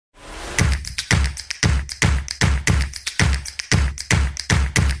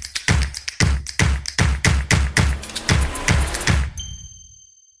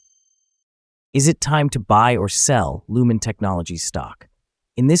Is it time to buy or sell Lumen Technologies stock?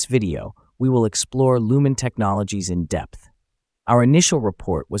 In this video, we will explore Lumen Technologies in depth. Our initial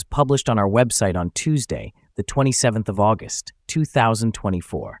report was published on our website on Tuesday, the 27th of August,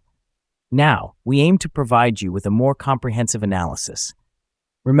 2024. Now, we aim to provide you with a more comprehensive analysis.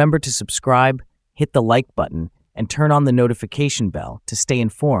 Remember to subscribe, hit the like button, and turn on the notification bell to stay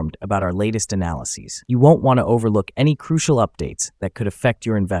informed about our latest analyses. You won't want to overlook any crucial updates that could affect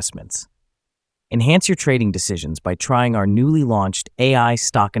your investments. Enhance your trading decisions by trying our newly launched AI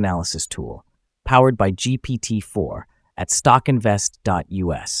stock analysis tool, powered by GPT-4 at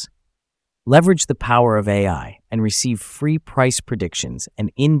StockInvest.us. Leverage the power of AI and receive free price predictions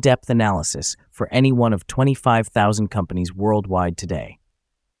and in-depth analysis for any one of 25,000 companies worldwide today.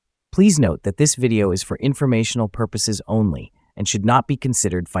 Please note that this video is for informational purposes only and should not be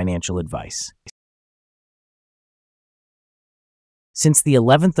considered financial advice. Since the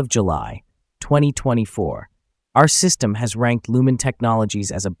 11th of July, 2024, our system has ranked Lumen Technologies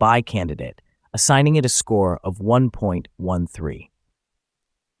as a buy candidate, assigning it a score of 1.13.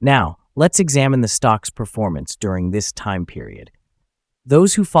 Now, let's examine the stock's performance during this time period.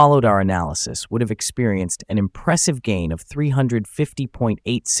 Those who followed our analysis would have experienced an impressive gain of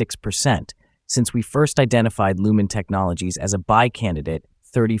 350.86% since we first identified Lumen Technologies as a buy candidate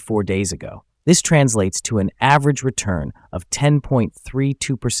 34 days ago. This translates to an average return of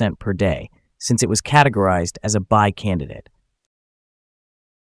 10.32% per day since it was categorized as a buy candidate.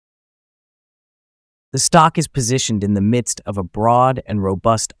 The stock is positioned in the midst of a broad and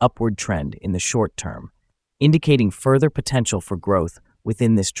robust upward trend in the short term, indicating further potential for growth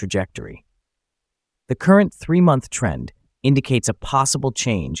within this trajectory. The current 3-month trend indicates a possible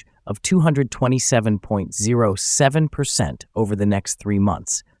change of 227.07% over the next 3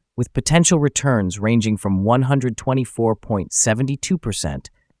 months, with potential returns ranging from 124.72%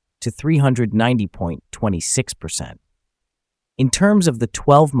 to 390.26%. In terms of the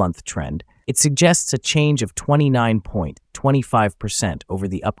 12-month trend, it suggests a change of 29.25% over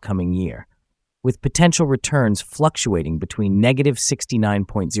the upcoming year, with potential returns fluctuating between negative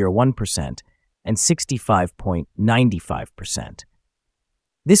 69.01% and 65.95%.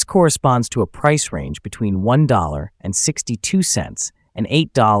 This corresponds to a price range between $1.62 and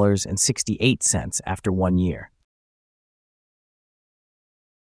 $8.68 after 1 year.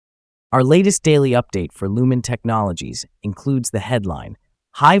 Our latest daily update for Lumen Technologies includes the headline,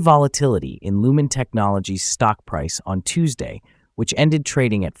 High Volatility in Lumen Technologies Stock Price on Tuesday, which ended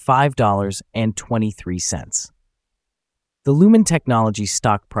trading at $5.23. The Lumen Technologies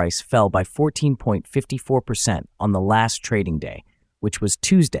stock price fell by 14.54% on the last trading day, which was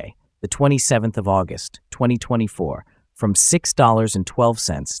Tuesday, the 27th of August, 2024, from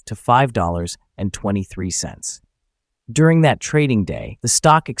 $6.12 to $5.23. During that trading day, the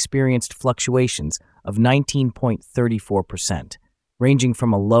stock experienced fluctuations of 19.34%, ranging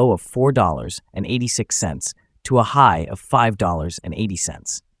from a low of $4.86 to a high of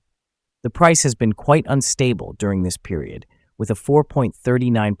 $5.80. The price has been quite unstable during this period, with a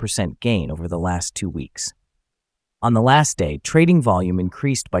 4.39% gain over the last 2 weeks. On the last day, trading volume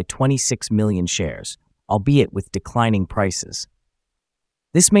increased by 26 million shares, albeit with declining prices.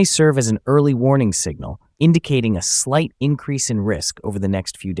 This may serve as an early warning signal, indicating a slight increase in risk over the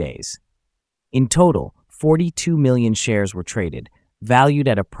next few days. In total, 42 million shares were traded, valued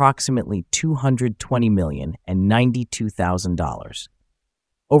at approximately $220,092,000.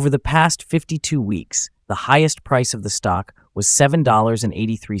 Over the past 52 weeks, the highest price of the stock was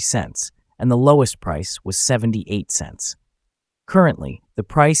 $7.83, and the lowest price was 78 cents. Currently, the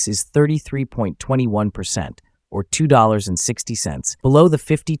price is 33.21%, or $2.60, below the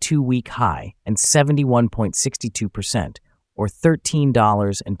 52-week high, and 71.62%, or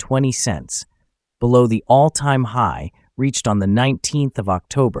 $13.20, below the all-time high reached on the 19th of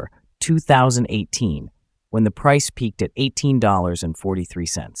October, 2018, when the price peaked at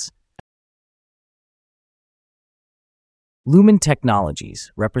 $18.43. Lumen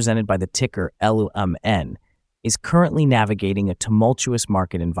Technologies, represented by the ticker LUMN, is currently navigating a tumultuous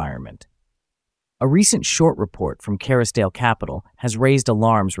market environment. A recent short report from Carisdale Capital has raised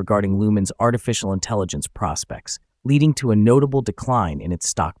alarms regarding Lumen's artificial intelligence prospects, leading to a notable decline in its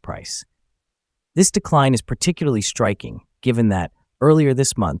stock price. This decline is particularly striking, given that, earlier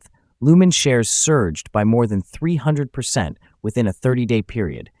this month, Lumen shares surged by more than 300% within a 30-day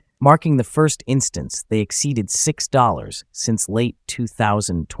period, marking the first instance they exceeded $6 since late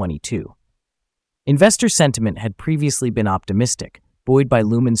 2022. Investor sentiment had previously been optimistic, buoyed by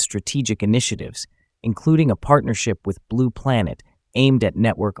Lumen's strategic initiatives, including a partnership with Blue Planet aimed at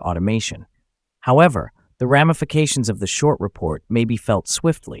network automation. However, the ramifications of the short report may be felt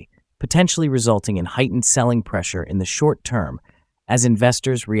swiftly, potentially resulting in heightened selling pressure in the short term as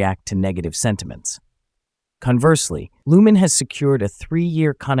investors react to negative sentiments. Conversely, Lumen has secured a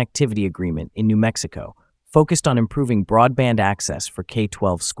 3-year connectivity agreement in New Mexico, focused on improving broadband access for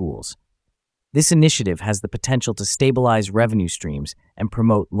K-12 schools. This initiative has the potential to stabilize revenue streams and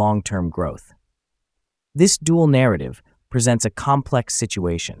promote long-term growth. This dual narrative presents a complex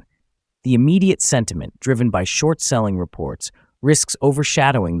situation. The immediate sentiment, driven by short-selling reports, risks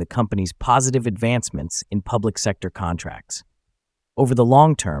overshadowing the company's positive advancements in public sector contracts. Over the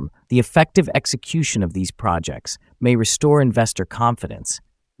long term, the effective execution of these projects may restore investor confidence,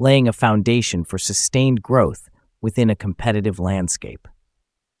 laying a foundation for sustained growth within a competitive landscape.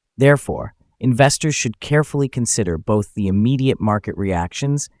 Therefore, investors should carefully consider both the immediate market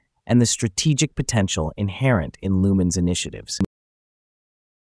reactions and the strategic potential inherent in Lumen's initiatives.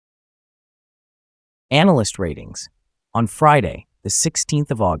 Analyst ratings. On Friday, the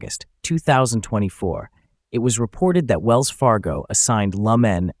 16th of August, 2024, it was reported that Wells Fargo assigned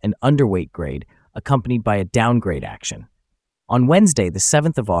LUMN an underweight grade accompanied by a downgrade action. On Wednesday, the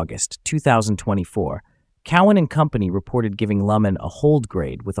 7th of August, 2024, Cowen and Company reported giving LUMN a hold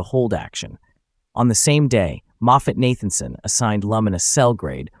grade with a hold action. On the same day, MoffettNathanson assigned LUMN a sell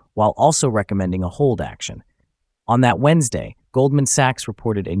grade while also recommending a hold action. On that Wednesday, Goldman Sachs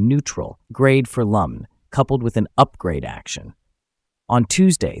reported a neutral grade for LUMN, coupled with an upgrade action. On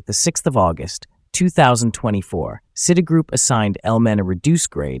Tuesday, the 6th of August, 2024, Citigroup assigned LUMN a reduced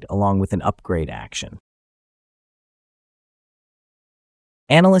grade along with an upgrade action.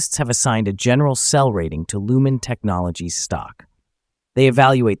 Analysts have assigned a general sell rating to Lumen Technologies stock. They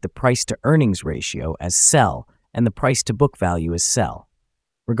evaluate the price-to-earnings ratio as sell and the price-to-book value as sell.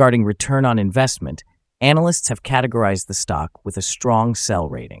 Regarding return on investment, analysts have categorized the stock with a strong sell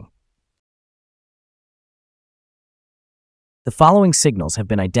rating. The following signals have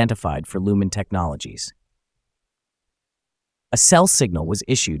been identified for Lumen Technologies. A sell signal was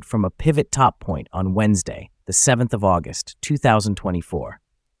issued from a pivot top point on Wednesday, the 7th of August, 2024.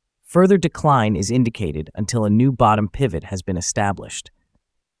 Further decline is indicated until a new bottom pivot has been established.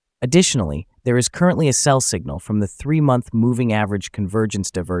 Additionally, there is currently a sell signal from the 3-month moving average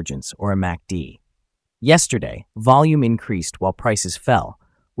convergence divergence, or a MACD. Yesterday, volume increased while prices fell,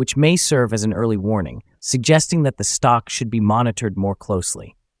 which may serve as an early warning, suggesting that the stock should be monitored more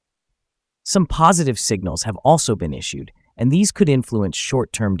closely. Some positive signals have also been issued, and these could influence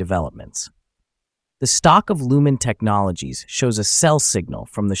short-term developments. The stock of Lumen Technologies shows a sell signal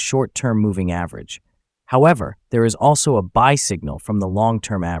from the short-term moving average. However, there is also a buy signal from the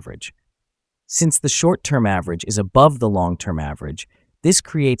long-term average. Since the short-term average is above the long-term average, this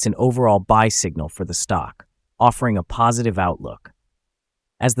creates an overall buy signal for the stock, offering a positive outlook.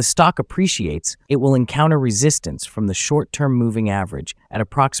 As the stock appreciates, it will encounter resistance from the short-term moving average at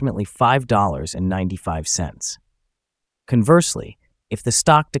approximately $5.95. Conversely, if the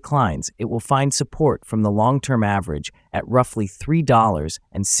stock declines, it will find support from the long-term average at roughly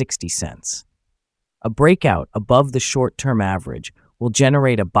 $3.60. A breakout above the short-term average will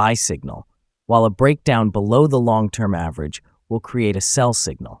generate a buy signal, while a breakdown below the long-term average will create a sell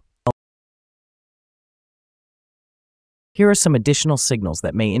signal. Here are some additional signals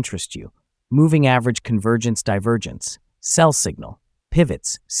that may interest you. Moving average convergence divergence, sell signal,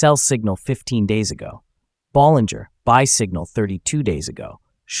 pivots, sell signal 15 days ago. Bollinger, buy signal 32 days ago.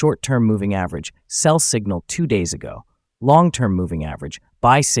 Short-term moving average, sell signal 2 days ago. Long-term moving average,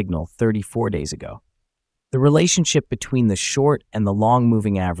 buy signal 34 days ago. The relationship between the short and the long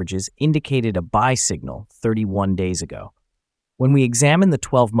moving averages indicated a buy signal 31 days ago. When we examine the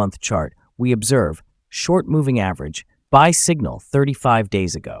 12-month chart, we observe short moving average, buy signal 35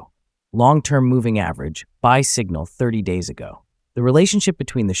 days ago. Long-term moving average, buy signal 30 days ago. The relationship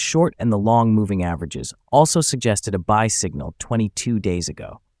between the short and the long moving averages also suggested a buy signal 22 days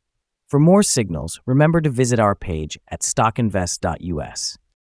ago. For more signals, remember to visit our page at StockInvest.us.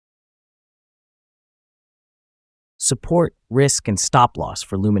 Support, risk, and stop loss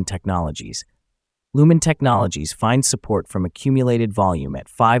for Lumen Technologies. Lumen Technologies finds support from accumulated volume at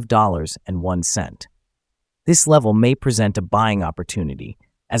 $5.01. This level may present a buying opportunity,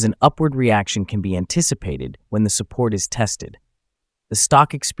 as an upward reaction can be anticipated when the support is tested. The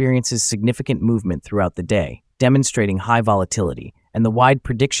stock experiences significant movement throughout the day, demonstrating high volatility, and the wide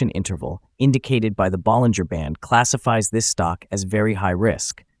prediction interval indicated by the Bollinger Band classifies this stock as very high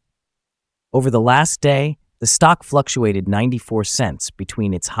risk. Over the last day, the stock fluctuated 94 cents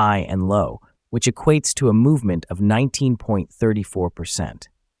between its high and low, which equates to a movement of 19.34%.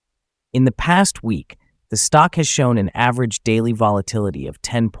 In the past week, the stock has shown an average daily volatility of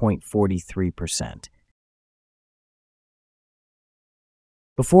 10.43%.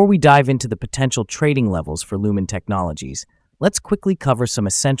 Before we dive into the potential trading levels for Lumen Technologies, let's quickly cover some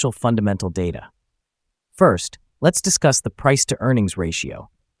essential fundamental data. First, let's discuss the price-to-earnings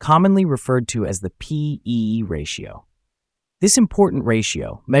ratio, commonly referred to as the P/E ratio. This important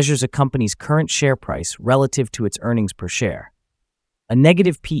ratio measures a company's current share price relative to its earnings per share. A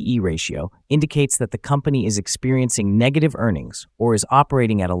negative P/E ratio indicates that the company is experiencing negative earnings or is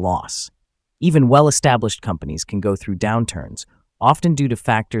operating at a loss. Even well-established companies can go through downturns, often due to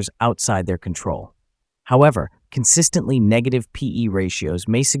factors outside their control. However, consistently negative P/E ratios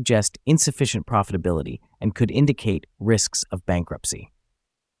may suggest insufficient profitability and could indicate risks of bankruptcy.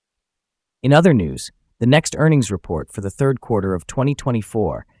 In other news, the next earnings report for the third quarter of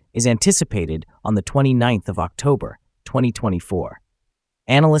 2024 is anticipated on the 29th of October, 2024.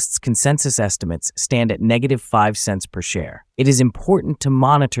 Analysts' consensus estimates stand at -5 cents per share. It is important to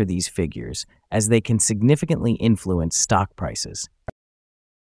monitor these figures as they can significantly influence stock prices.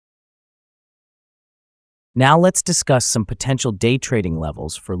 Now let's discuss some potential day trading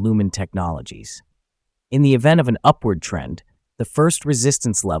levels for Lumen Technologies. In the event of an upward trend, the first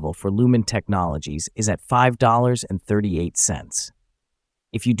resistance level for Lumen Technologies is at $5.38.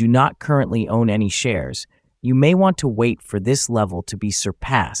 If you do not currently own any shares, you may want to wait for this level to be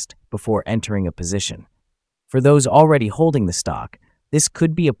surpassed before entering a position. For those already holding the stock, this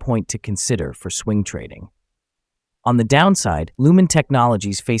could be a point to consider for swing trading. On the downside, Lumen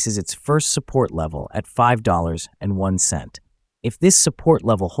Technologies faces its first support level at $5.01. If this support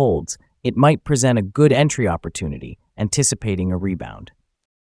level holds, it might present a good entry opportunity, anticipating a rebound.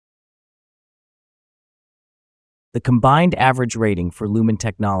 The combined average rating for Lumen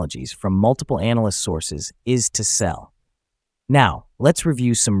Technologies from multiple analyst sources is to sell. Now, let's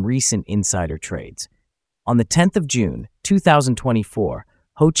review some recent insider trades. On the 10th of June, 2024,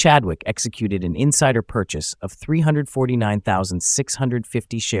 Ho Chadwick executed an insider purchase of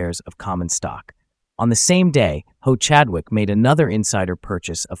 349,650 shares of common stock. On the same day, Ho Chadwick made another insider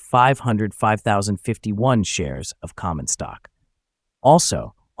purchase of 505,051 shares of common stock.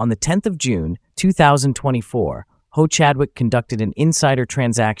 Also, on the 10th of June, 2024, Ho Chadwick conducted an insider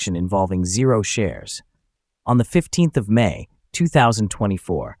transaction involving 0 shares. On the 15th of May,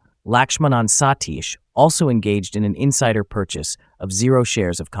 2024, Lakshmanan Satish also engaged in an insider purchase of 0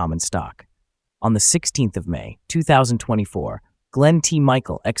 shares of common stock. On the 16th of May, 2024, Glenn T.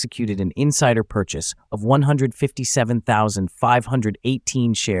 Michael executed an insider purchase of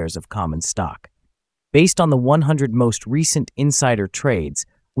 157,518 shares of common stock. Based on the 100 most recent insider trades,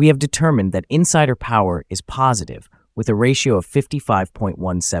 we have determined that insider power is positive with a ratio of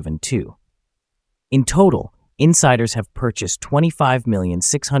 55.172. In total, insiders have purchased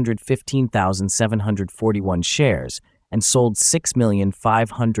 25,615,741 shares and sold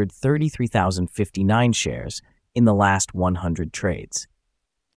 6,533,059 shares in the last 100 trades.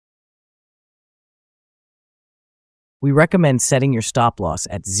 We recommend setting your stop loss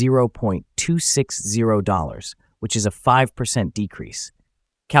at $0.260, which is a 5% decrease.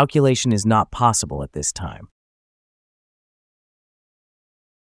 Calculation is not possible at this time.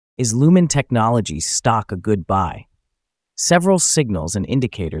 Is Lumen Technologies stock a good buy? Several signals and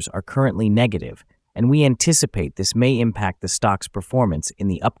indicators are currently negative, and we anticipate this may impact the stock's performance in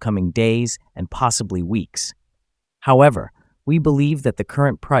the upcoming days and possibly weeks. However, we believe that the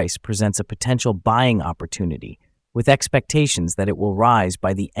current price presents a potential buying opportunity, with expectations that it will rise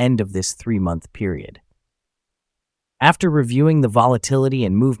by the end of this 3-month period. After reviewing the volatility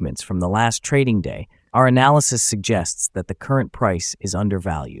and movements from the last trading day, our analysis suggests that the current price is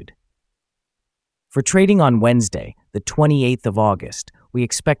undervalued. For trading on Wednesday, the 28th of August, we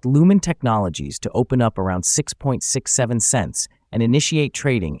expect Lumen Technologies to open up around 6.67 cents and initiate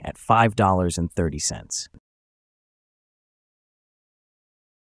trading at $5.30.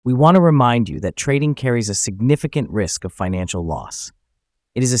 We want to remind you that trading carries a significant risk of financial loss.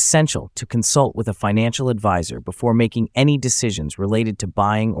 It is essential to consult with a financial advisor before making any decisions related to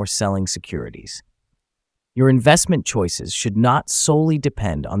buying or selling securities. Your investment choices should not solely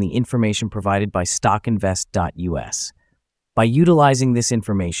depend on the information provided by StockInvest.us. By utilizing this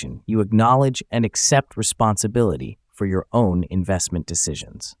information, you acknowledge and accept responsibility for your own investment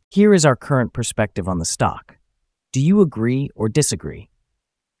decisions. Here is our current perspective on the stock. Do you agree or disagree?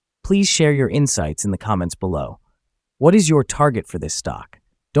 Please share your insights in the comments below. What is your target for this stock?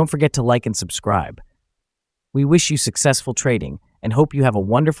 Don't forget to like and subscribe. We wish you successful trading and hope you have a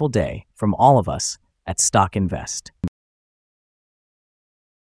wonderful day from all of us at Stock Invest.